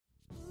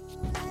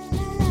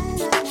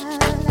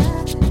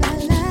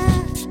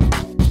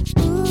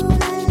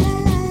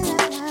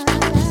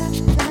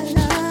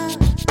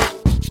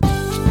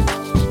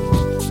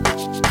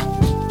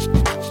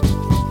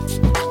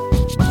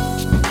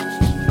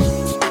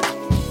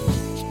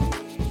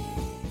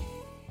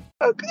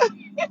work.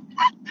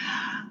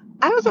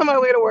 I was on my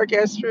way to work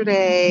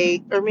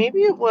yesterday, or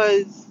maybe it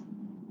was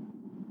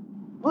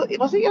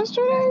it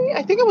yesterday?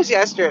 I think it was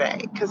yesterday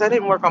because I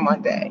didn't work on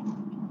Monday.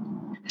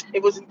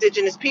 It was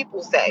Indigenous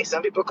Peoples Day.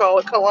 Some people call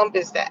it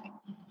Columbus Day.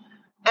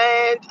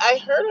 And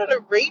I heard on the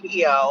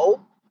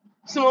radio,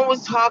 someone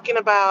was talking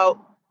about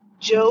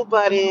Joe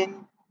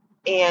Budden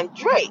and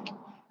Drake.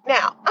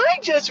 Now, I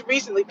just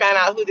recently found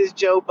out who this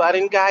Joe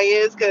Budden guy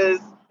is because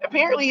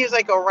apparently he's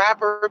like a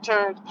rapper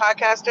turned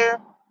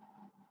podcaster.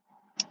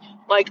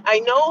 Like, I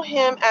know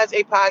him as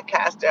a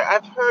podcaster.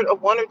 I've heard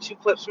one or two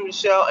clips from the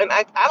show, and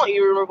I don't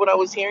even remember what I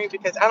was hearing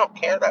because I don't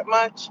care that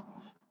much.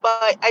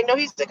 But I know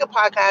he's like a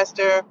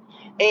podcaster,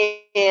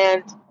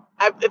 and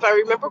if I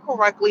remember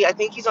correctly, I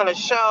think he's on a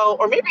show,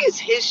 or maybe it's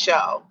his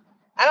show.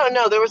 I don't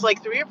know. There was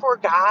like 3 or 4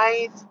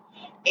 guys,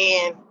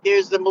 and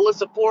there's the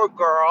Melissa Ford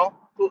girl,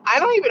 who I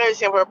don't even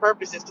understand what her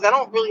purpose is because I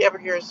don't really ever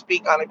hear her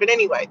speak on it. But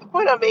anyway, the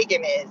point I'm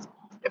making is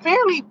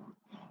apparently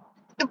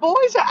the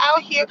boys are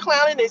out here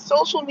clowning in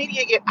social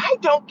media again. I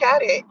don't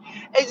get it.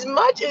 As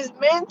much as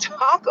men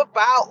talk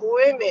about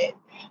women,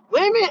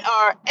 women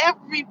are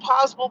every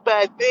possible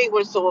bad thing.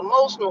 We're so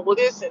emotional with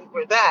this and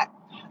with that.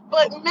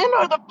 But men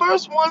are the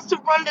first ones to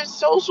run to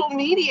social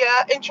media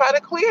and try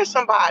to clear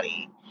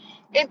somebody.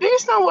 And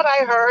based on what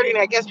I heard, and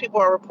I guess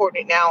people are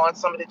reporting it now on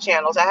some of the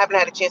channels, I haven't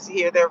had a chance to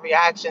hear their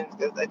reactions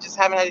because I just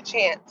haven't had a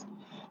chance.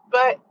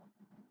 But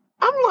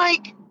I'm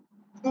like,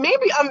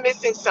 maybe I'm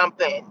missing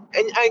something.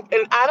 And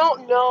I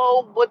don't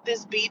know what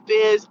this beef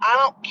is. I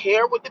don't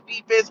care what the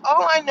beef is.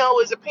 All I know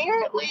is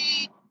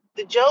apparently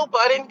the Joe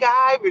Budden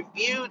guy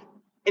reviewed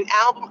an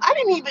album. I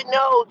didn't even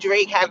know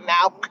Drake had an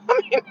album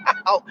coming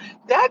out.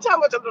 That's how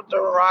much of the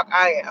rock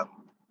I am.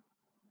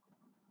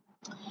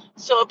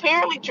 So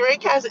apparently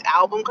Drake has an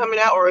album coming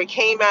out, or it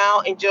came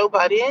out, and Joe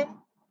Budden,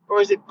 or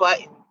is it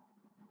Button?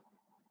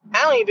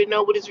 I don't even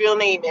know what his real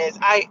name is.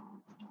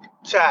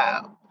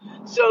 Child.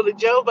 So the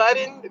Joe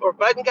Budden or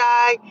Budden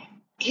guy,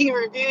 he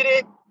reviewed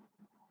it,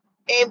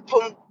 and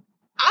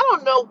I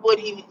don't know what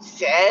he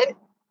said.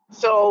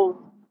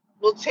 So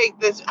we'll take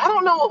this. I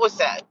don't know what was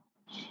said,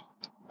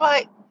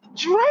 but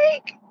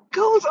Drake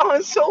goes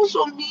on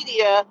social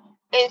media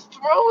and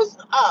throws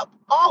up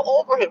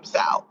all over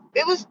himself.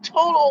 It was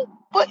total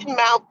foot and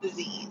mouth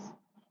disease.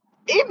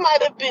 It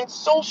might have been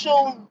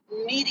social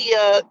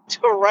media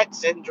Tourette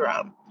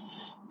syndrome.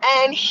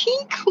 And he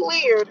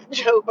cleared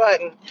Joe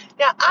Budden.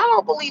 Now, I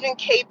don't believe in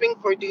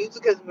caping for dudes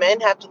because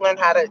men have to learn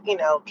how to,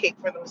 cape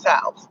for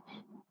themselves.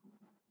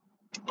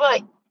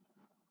 But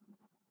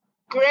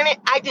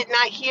granted, I did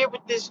not hear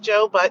what this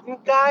Joe Budden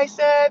guy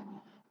said,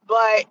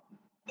 but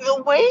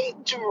the way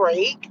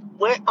Drake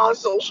went on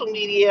social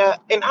media,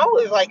 and I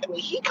was like,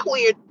 he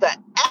cleared the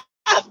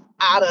F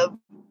out of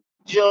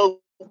Joe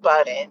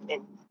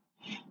Budden.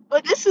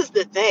 But this is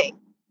the thing.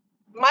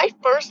 My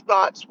first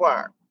thoughts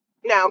were,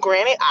 now,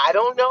 granted, I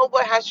don't know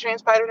what has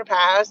transpired in the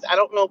past. I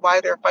don't know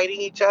why they're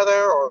fighting each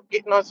other or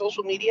getting on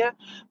social media.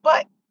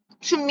 But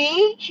to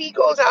me, he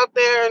goes out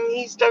there and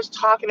he starts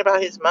talking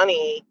about his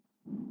money.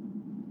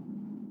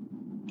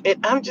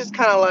 And I'm just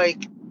kind of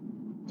like,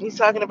 he's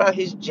talking about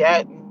his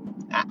jet.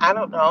 I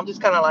don't know. I'm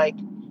just kind of like,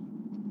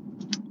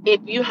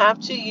 if you have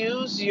to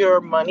use your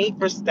money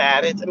for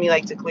status,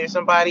 like to clear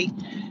somebody,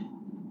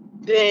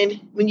 then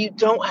when you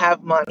don't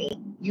have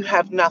money, you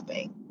have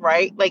nothing,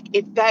 right? Like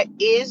if that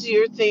is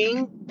your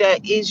thing,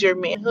 that is your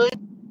manhood,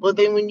 well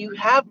then when you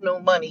have no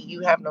money,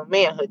 you have no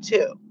manhood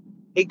too.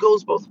 It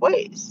goes both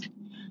ways.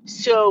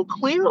 So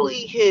clearly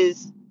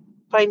his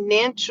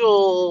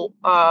financial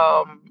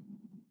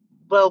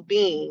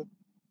well-being,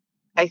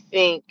 I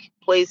think,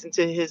 plays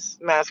into his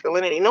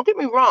masculinity. Don't get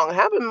me wrong,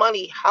 having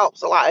money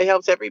helps a lot. It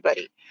helps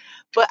everybody.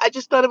 But I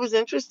just thought it was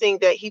interesting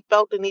that he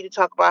felt the need to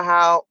talk about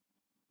how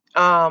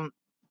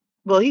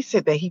well, he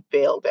said that he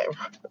failed at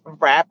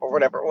rap or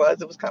whatever it was.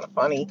 It was kind of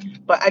funny,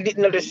 but I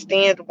didn't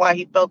understand why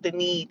he felt the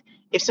need.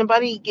 If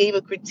somebody gave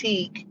a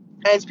critique,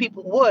 as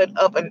people would,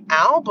 of an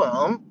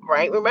album,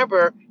 right?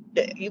 Remember,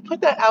 you put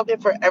that out there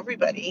for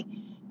everybody.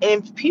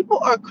 And if people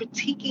are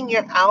critiquing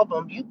your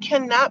album, you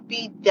cannot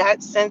be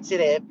that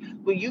sensitive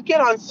when you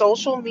get on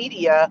social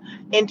media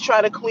and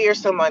try to clear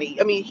somebody.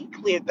 He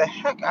cleared the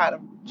heck out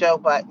of Joe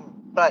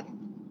Budden.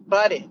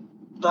 Budden?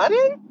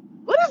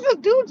 What is the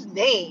dude's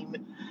name?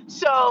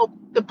 So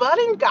the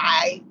Budden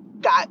guy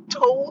got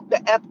told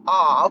the F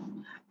off,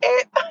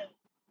 and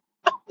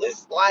I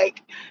was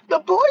like, the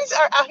boys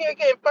are out here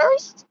getting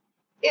first.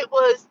 It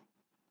was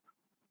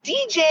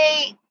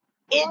DJ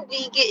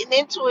Envy getting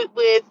into it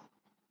with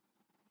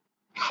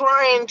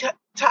crying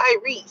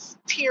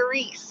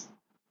Tyrese,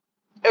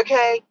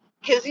 okay?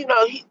 Because,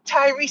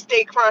 Tyrese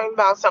stayed crying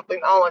about something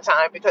all the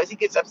time because he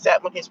gets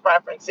upset when his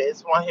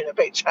preferences want him to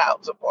pay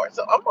child support.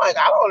 So I'm like,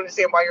 I don't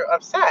understand why you're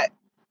upset.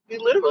 You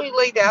literally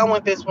laid down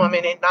with this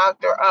woman and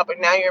knocked her up, and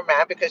now you're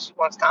mad because she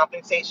wants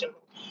compensation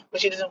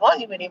when she doesn't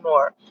want you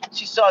anymore.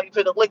 She saw you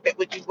for the lick that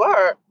what you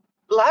were.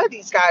 A lot of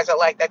these guys are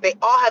like that. They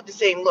all have the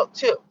same look,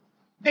 too.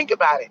 Think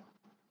about it.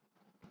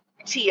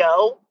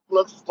 T.O.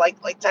 looks like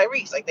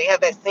Tyrese. Like, they have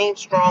that same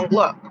strong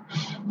look.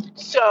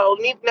 So,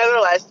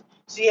 nevertheless,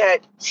 so you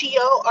had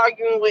T.O.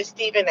 arguing with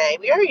Stephen A.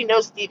 We already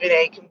know Stephen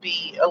A. can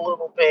be a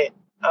little bit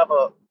of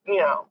a,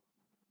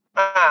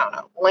 I don't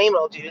know,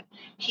 lame-o dude.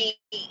 He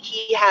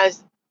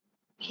has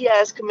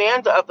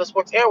command of the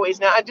sports airways.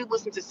 Now, I do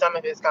listen to some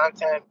of his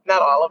content,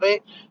 not all of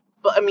it,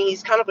 but I mean,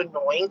 he's kind of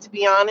annoying, to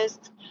be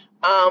honest.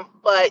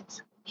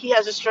 But he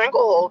has a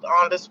stranglehold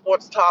on the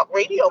sports talk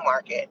radio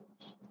market.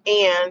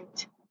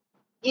 And,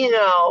 you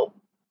know,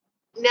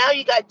 now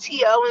you got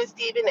T.O. and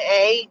Stephen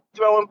A.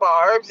 throwing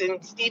barbs,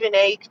 and Stephen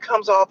A.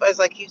 comes off as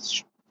like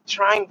he's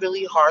trying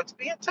really hard to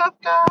be a tough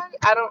guy.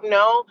 I don't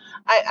know.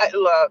 I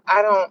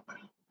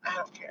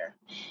don't care.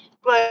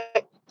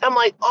 But I'm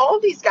like, all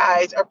these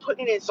guys are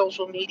putting it in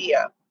social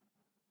media.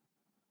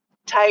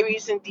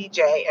 Tyrese and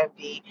DJ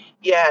MD.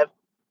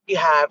 You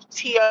have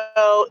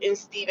T.O. and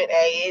Stephen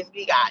A. And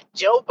we got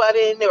Joe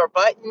Budden or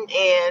Budden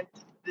and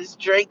this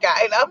Drake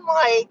guy. And I'm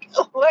like,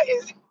 what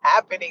is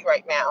happening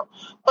right now?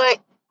 But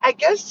I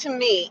guess to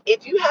me,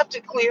 if you have to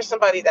clear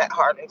somebody that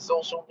hard in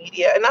social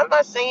media, and I'm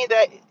not saying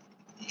that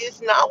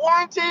it's not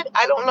warranted.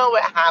 I don't know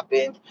what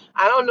happened.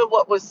 I don't know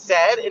what was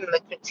said in the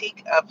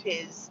critique of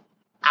his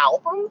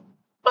album,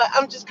 but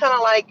I'm just kind of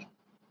like,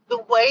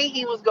 the way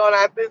he was going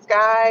at this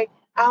guy,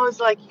 I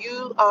was like,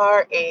 you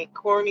are a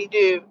corny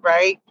dude,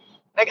 right?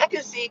 Like, I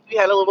could see if you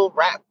had a little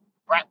rap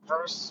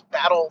verse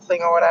battle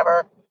thing or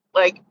whatever.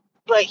 Like,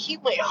 but he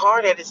went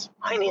hard at his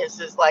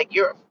finances, like,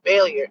 you're a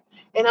failure.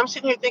 And I'm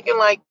sitting here thinking,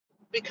 like,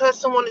 because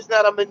someone is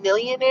not a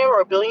millionaire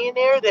or a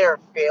billionaire, they're a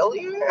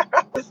failure.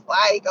 I was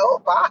like,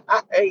 oh my.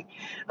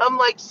 I'm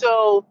like,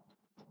 so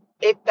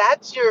if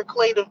that's your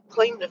claim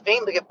to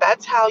fame, like if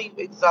that's how you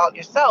exalt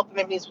yourself, and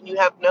it means when you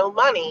have no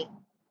money,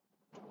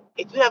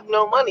 if you have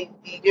no money,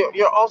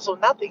 you're also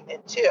nothing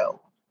then too.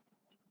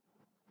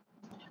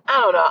 I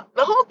don't know.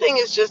 The whole thing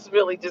is just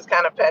really just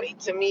kind of petty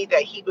to me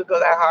that he would go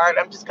that hard.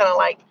 I'm just kind of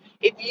like,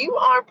 if you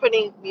are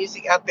putting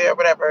music out there or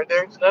whatever,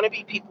 there's going to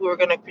be people who are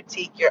going to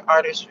critique your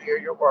artistry or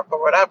your work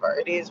or whatever.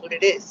 It is what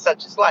it is.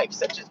 Such is life,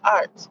 such is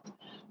art.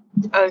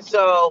 And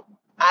so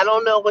I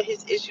don't know what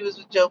his issue is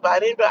with Joe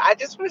Biden, but I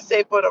just want to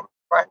say for the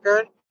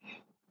record,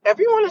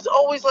 everyone is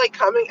always like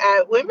coming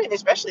at women,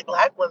 especially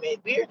black women.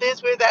 We're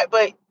this, we're that.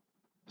 But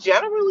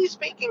generally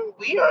speaking,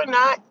 we are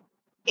not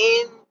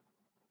in.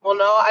 Well,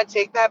 no, I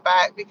take that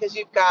back because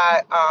you've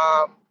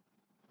got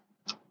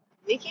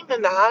Nicki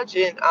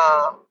Minaj and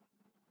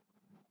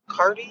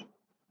Cardi.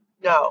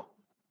 No,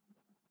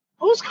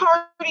 who's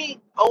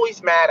Cardi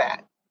always mad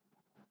at?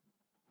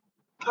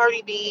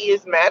 Cardi B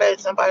is mad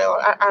at somebody.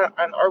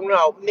 Or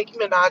no, Nicki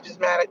Minaj is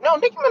mad at. No,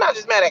 Nicki Minaj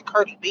is mad at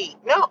Cardi B.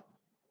 No,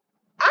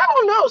 I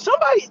don't know.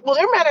 Somebody. Well,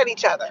 they're mad at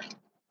each other.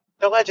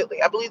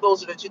 Allegedly, I believe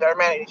those are the two that are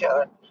mad at each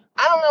other.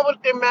 I don't know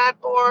what they're mad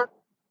for.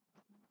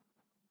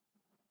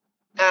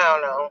 I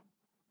don't know.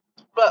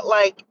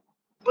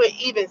 But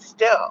even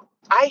still,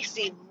 I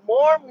see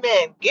more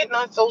men getting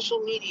on social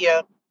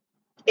media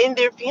in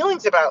their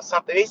feelings about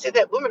something. They said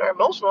that women are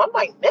emotional. I'm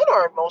like, men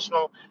are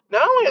emotional.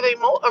 Not only are they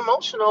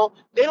emotional,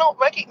 they don't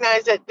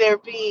recognize that they're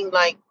being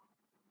like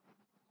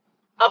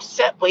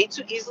upset way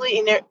too easily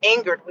and they're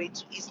angered way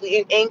too easily.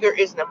 And anger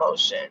is an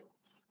emotion.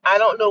 I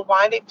don't know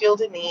why they feel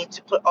the need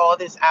to put all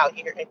this out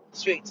here in the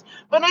streets.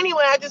 But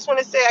anyway, I just want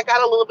to say I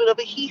got a little bit of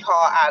a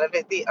hee-haw out of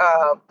it the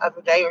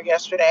other day or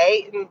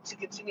yesterday, and to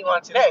continue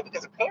on today,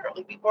 because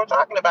apparently people are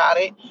talking about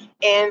it,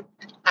 and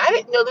I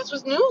didn't know this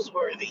was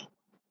newsworthy.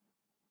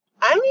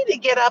 I need to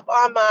get up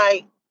on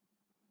my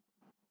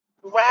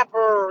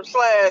rapper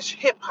 /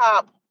 hip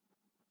hop,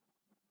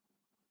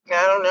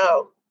 I don't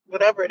know,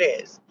 whatever it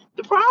is.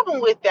 The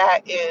problem with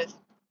that is,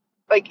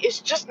 like, it's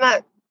just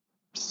not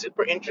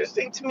super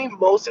interesting to me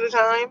most of the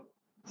time.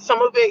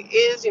 Some of it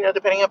is,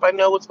 depending if I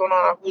know what's going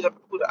on, who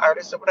the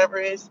artist or whatever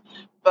is.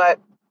 But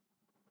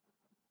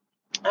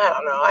I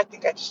don't know. I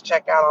think I just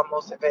check out on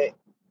most of it.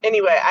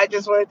 Anyway, I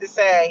just wanted to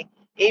say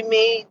it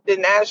made the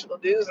national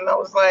news, and I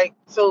was like,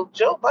 so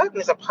Joe Budden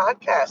is a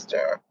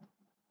podcaster,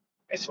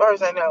 as far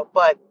as I know.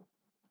 But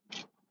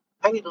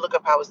I need to look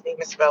up how his name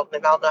is spelled,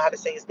 and then I'll know how to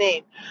say his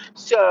name.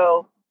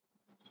 So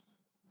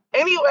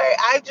anyway,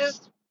 I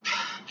just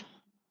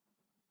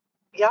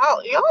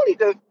y'all need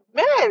to,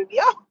 man,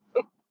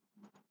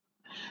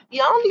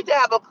 y'all need to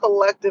have a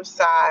collective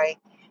sigh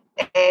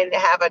and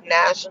have a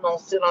national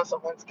sit on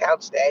someone's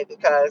couch day,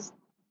 because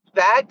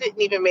that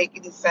didn't even make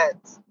any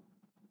sense.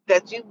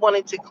 That you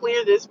wanted to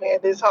clear this man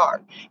this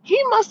hard. He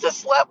must have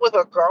slept with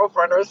a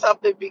girlfriend or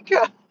something,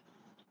 because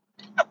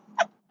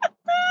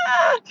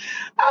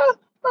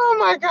oh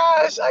my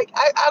gosh, I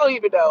don't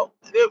even know.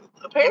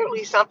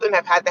 Apparently something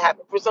have had to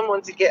happen for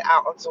someone to get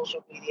out on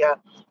social media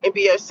and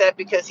be upset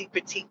because he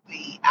critiqued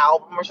the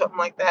album or something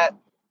like that.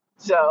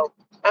 So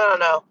I don't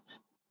know.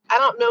 I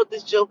don't know if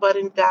this Joe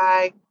Budden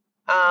guy.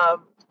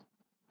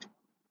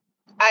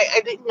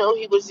 I didn't know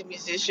he was a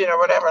musician or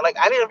whatever. Like,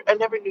 I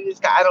never knew this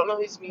guy. I don't know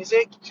his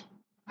music.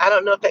 I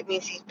don't know if that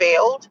means he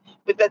failed,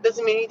 but that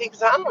doesn't mean anything,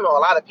 because I don't know a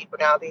lot of people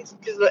nowadays.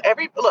 Because look,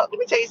 let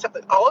me tell you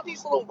something. All of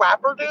these little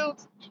rapper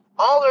dudes,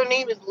 all their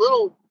name is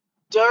Little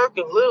Dirk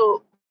and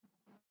Little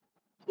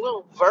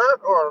little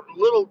vert or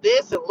little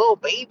this and little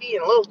baby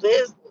and little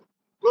this,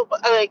 little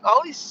like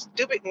all these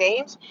stupid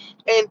names,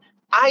 and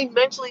I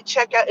mentally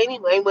check out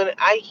anyway when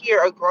I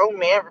hear a grown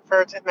man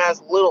refer to him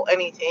as little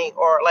anything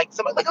or like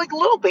somebody like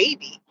little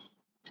baby.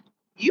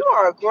 You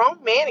are a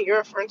grown man and you're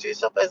referring to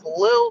yourself as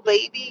little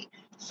baby.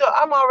 So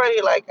I'm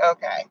already like,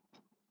 okay.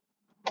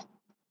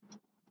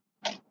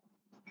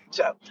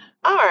 So,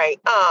 all right.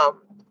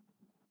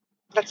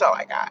 That's all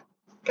I got.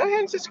 Go ahead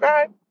and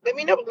subscribe. Let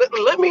me know.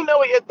 Let me know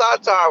what your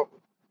thoughts are.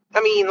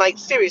 I mean, like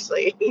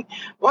seriously,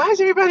 why is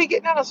everybody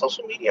getting out on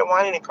social media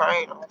whining and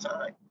crying all the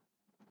time?